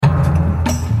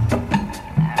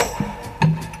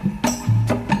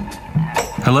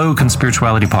Hello,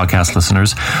 Conspirituality Podcast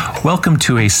listeners. Welcome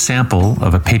to a sample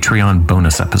of a Patreon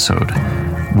bonus episode.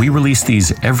 We release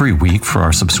these every week for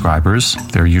our subscribers.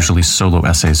 They're usually solo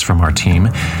essays from our team.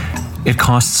 It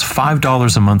costs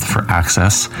 $5 a month for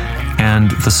access,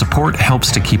 and the support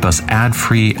helps to keep us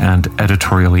ad-free and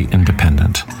editorially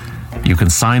independent. You can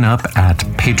sign up at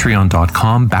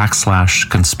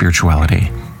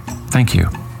patreon.com/conspirituality. Thank you.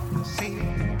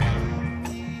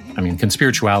 I mean,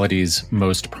 Conspirituality's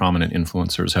most prominent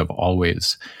influencers have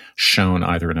always shown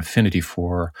either an affinity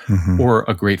for or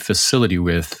a great facility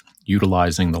with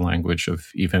utilizing the language of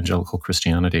evangelical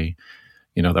Christianity.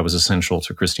 You know, that was essential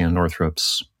to Christiane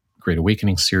Northrup's Great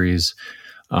Awakening series.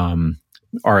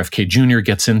 RFK Jr.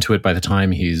 gets into it by the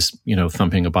time he's,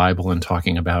 thumping a Bible and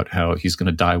talking about how he's going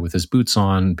to die with his boots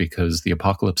on because the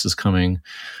apocalypse is coming.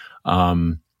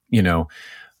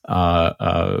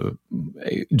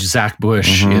 Zach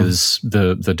Bush is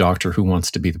the doctor who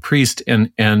wants to be the priest.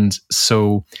 And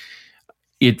so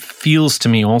it feels to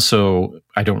me also,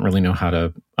 I don't really know how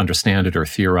to understand it or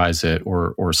theorize it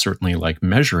or certainly like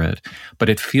measure it, but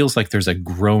it feels like there's a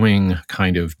growing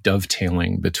kind of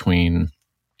dovetailing between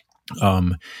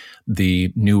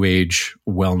the New Age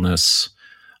wellness,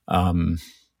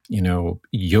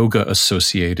 yoga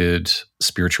associated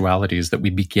spiritualities that we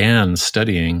began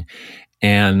studying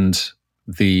and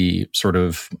the sort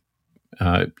of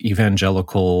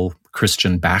evangelical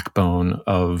Christian backbone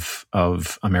of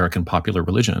American popular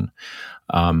religion.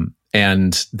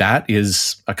 And that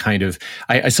is a kind of,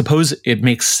 I suppose it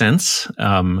makes sense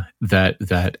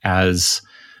that as,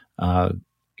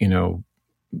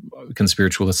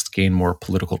 conspiritualists gain more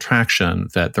political traction,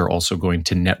 that they're also going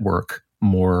to network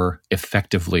more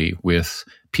effectively with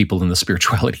people in the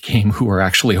spirituality game who are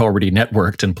actually already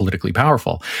networked and politically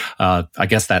powerful. I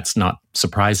guess that's not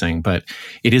surprising, but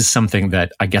it is something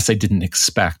that I guess I didn't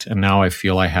expect. And now I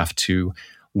feel I have to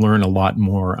learn a lot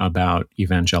more about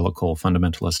evangelical,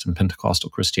 fundamentalist, and Pentecostal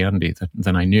Christianity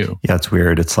than I knew. Yeah, it's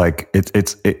weird. It's like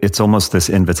it's almost this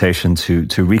invitation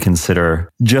to reconsider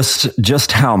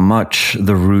just how much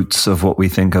the roots of what we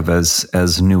think of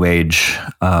as New Age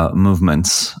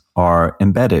movements are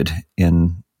embedded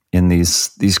in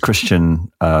these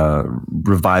Christian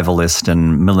revivalist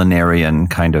and millenarian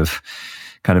kind of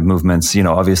movements.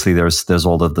 Obviously there's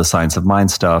all of the science of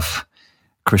mind stuff,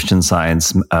 Christian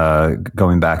Science,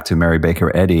 going back to Mary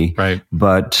Baker Eddy. Right.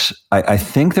 But I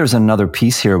think there's another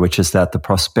piece here, which is that the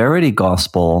prosperity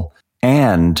gospel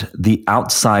and the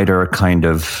outsider kind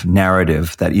of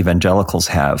narrative that evangelicals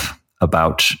have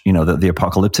about, the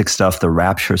apocalyptic stuff, the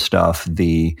rapture stuff,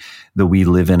 the we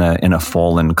live in a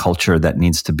fallen culture that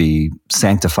needs to be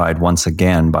sanctified once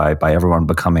again by everyone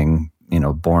becoming,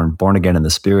 born again in the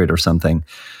Spirit or something.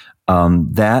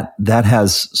 That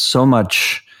has so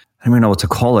much, I don't even know what to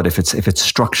call it, if it's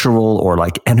structural or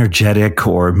like energetic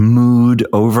or mood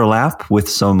overlap with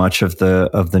so much of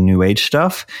the New Age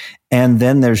stuff. And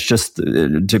then there's just,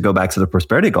 to go back to the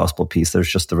prosperity gospel piece,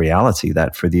 there's just the reality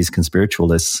that for these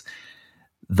conspiritualists,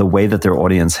 the way that their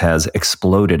audience has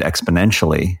exploded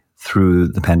exponentially through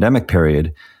the pandemic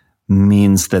period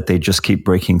means that they just keep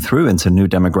breaking through into new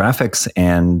demographics,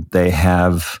 and they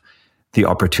have the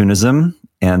opportunism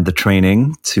and the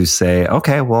training to say,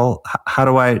 okay, well, how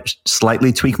do I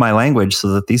slightly tweak my language so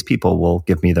that these people will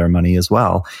give me their money as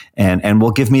well, and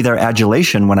will give me their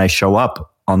adulation when I show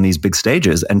up on these big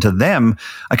stages. And to them,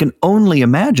 I can only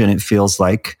imagine it feels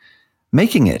like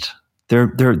making it.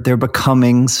 They're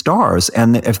becoming stars.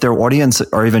 And if their audience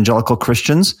are evangelical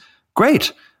Christians,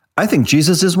 great. I think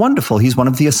Jesus is wonderful. He's one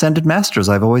of the ascended masters.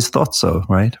 I've always thought so,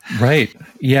 right? Right.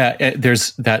 Yeah.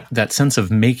 There's that sense of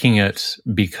making it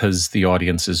because the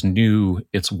audience is new,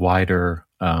 it's wider.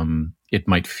 It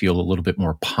might feel a little bit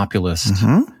more populist.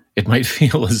 It might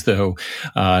feel as though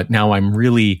now I'm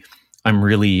really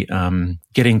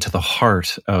getting to the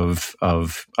heart of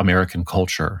American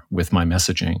culture with my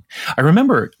messaging. I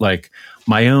remember like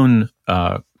my own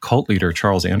cult leader,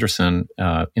 Charles Anderson,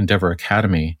 Endeavor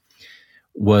Academy,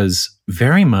 was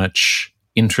very much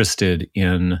interested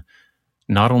in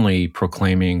not only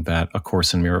proclaiming that A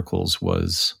Course in Miracles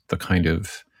was the kind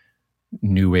of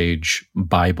New Age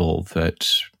Bible that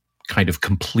kind of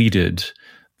completed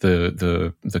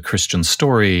the Christian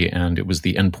story, and it was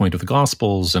the endpoint of the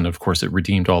Gospels, and of course it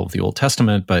redeemed all of the Old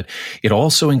Testament, but it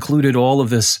also included all of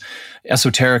this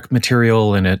esoteric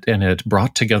material, and it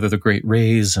brought together the great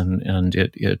rays, and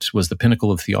it was the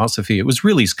pinnacle of theosophy. It was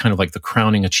really kind of like the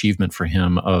crowning achievement for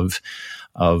him of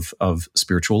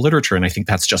spiritual literature, and I think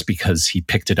that's just because he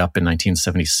picked it up in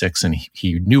 1976 and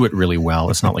he knew it really well.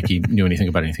 It's not like he knew anything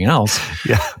about anything else.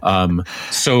 Yeah.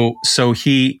 So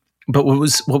he But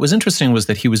what was interesting was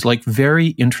that he was like very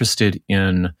interested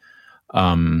in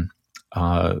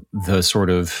the sort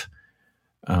of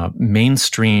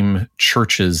mainstream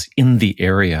churches in the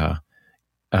area,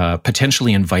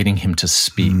 potentially inviting him to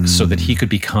speak, so that he could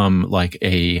become like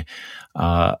a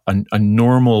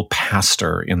normal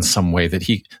pastor in some way,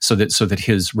 so that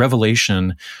his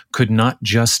revelation could not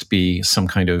just be some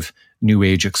kind of New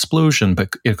Age explosion,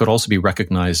 but it could also be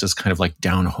recognized as kind of like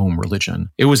down-home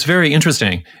religion. It was very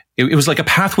interesting. It was like a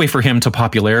pathway for him to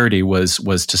popularity was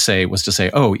to say,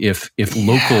 oh, if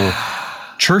local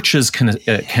churches can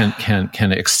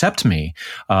accept me,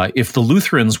 if the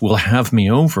Lutherans will have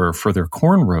me over for their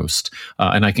corn roast,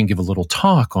 and I can give a little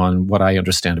talk on what I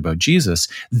understand about Jesus,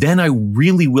 then I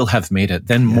really will have made it.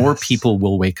 Then more people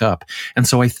will wake up. And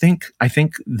so I think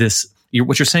this,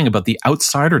 what you're saying about the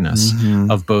outsiderness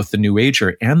of both the New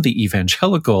Ager and the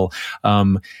evangelical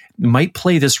might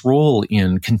play this role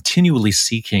in continually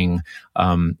seeking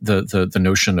the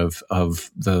notion of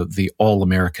the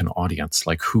all-American audience.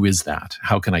 Like, who is that?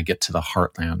 How can I get to the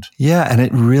heartland? Yeah, and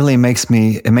it really makes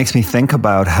me think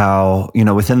about how,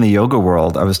 within the yoga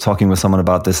world, I was talking with someone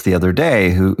about this the other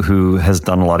day who has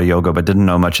done a lot of yoga but didn't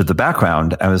know much of the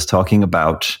background. I was talking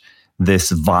about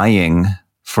this vying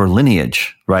for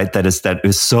lineage, right? That is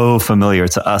so familiar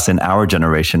to us in our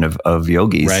generation of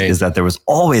yogis, right? Is that there was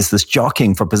always this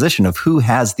jockeying for position of who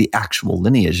has the actual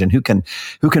lineage and who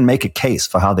can make a case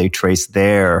for how they trace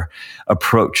their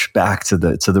approach back to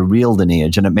the real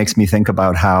lineage. And it makes me think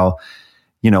about how,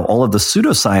 all of the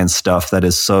pseudoscience stuff that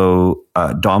is so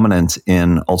dominant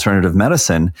in alternative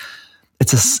medicine,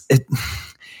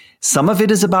 some of it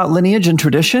is about lineage and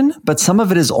tradition, but some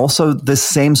of it is also this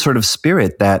same sort of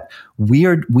spirit that we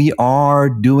are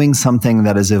doing something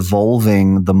that is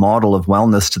evolving the model of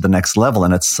wellness to the next level.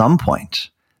 And at some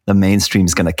point, the mainstream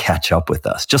is going to catch up with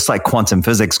us, just like quantum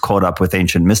physics caught up with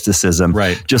ancient mysticism.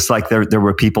 Right. Just like there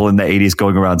were people in the 80s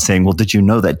going around saying, well, did you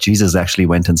know that Jesus actually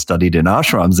went and studied in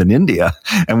ashrams in India?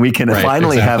 And we can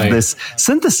finally have this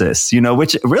synthesis,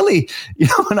 which really,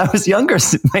 when I was younger,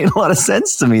 it made a lot of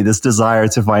sense to me, this desire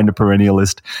to find a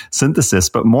perennialist synthesis.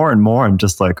 But more and more, I'm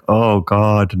just like, oh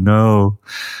God, no.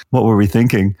 What were we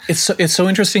thinking? It's so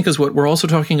interesting, because what we're also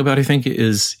talking about, I think,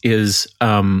 is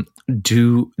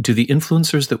do the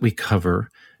influencers that we cover,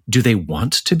 do they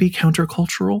want to be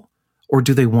countercultural, or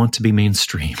do they want to be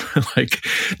mainstream? Like,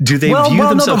 do they view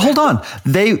themselves? No, but hold on.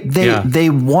 They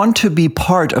want to be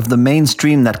part of the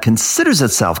mainstream that considers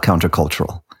itself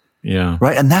countercultural. Yeah.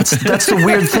 Right. And that's the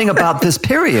weird thing about this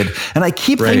period. And I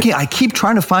keep thinking, I keep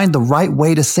trying to find the right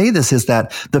way to say this, is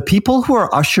that the people who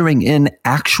are ushering in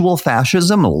actual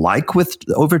fascism, like with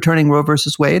overturning Roe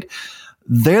versus Wade,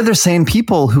 they're the same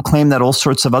people who claim that all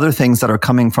sorts of other things that are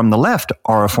coming from the left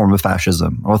are a form of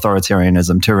fascism,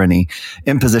 authoritarianism, tyranny,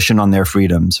 imposition on their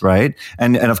freedoms, right?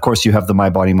 And of course, you have the my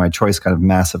body, my choice kind of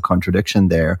massive contradiction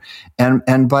there.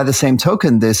 And by the same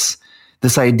token, this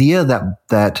idea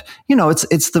that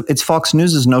it's Fox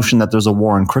News's notion that there's a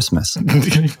war on Christmas.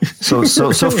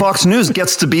 So Fox News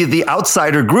gets to be the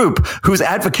outsider group who's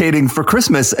advocating for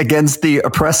Christmas against the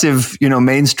oppressive,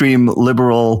 mainstream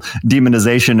liberal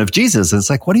demonization of Jesus. It's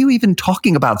like, what are you even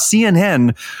talking about?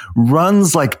 CNN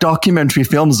runs like documentary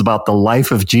films about the life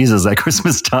of Jesus at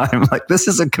Christmas time. Like, this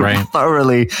is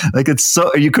thoroughly, like, it's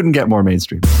so, you couldn't get more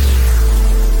mainstream.